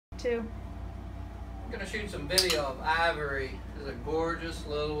too. I'm going to shoot some video of Ivory. This is a gorgeous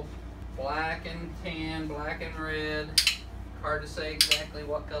little black and tan, black and red. Hard to say exactly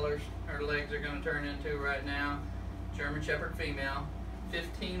what colors her legs are going to turn into right now. German Shepherd female,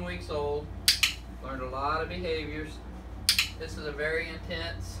 15 weeks old. Learned a lot of behaviors. This is a very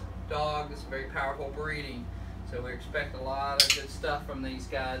intense dog. This is very powerful breeding. So we expect a lot of good stuff from these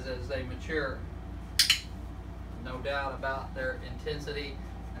guys as they mature. No doubt about their intensity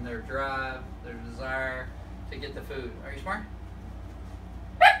and their drive, their desire to get the food. Are you smart?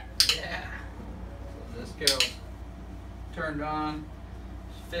 Yeah. So this girl turned on.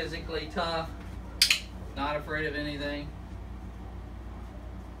 She's physically tough, not afraid of anything.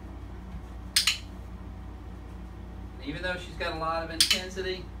 Even though she's got a lot of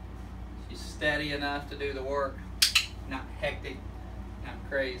intensity, she's steady enough to do the work. Not hectic, not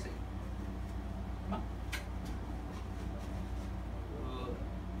crazy. Come on. Good.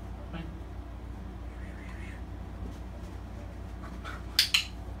 Come on.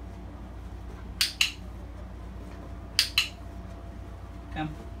 Come.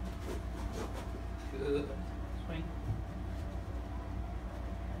 Good. Swing.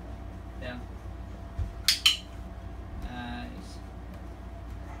 Down. Nice.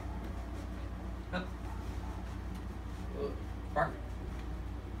 Up. Good. Bark.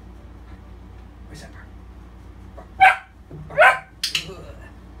 Where's that bark? Bark. Good.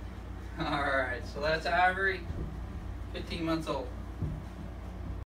 Alright, so that's Ivory, 15 months old.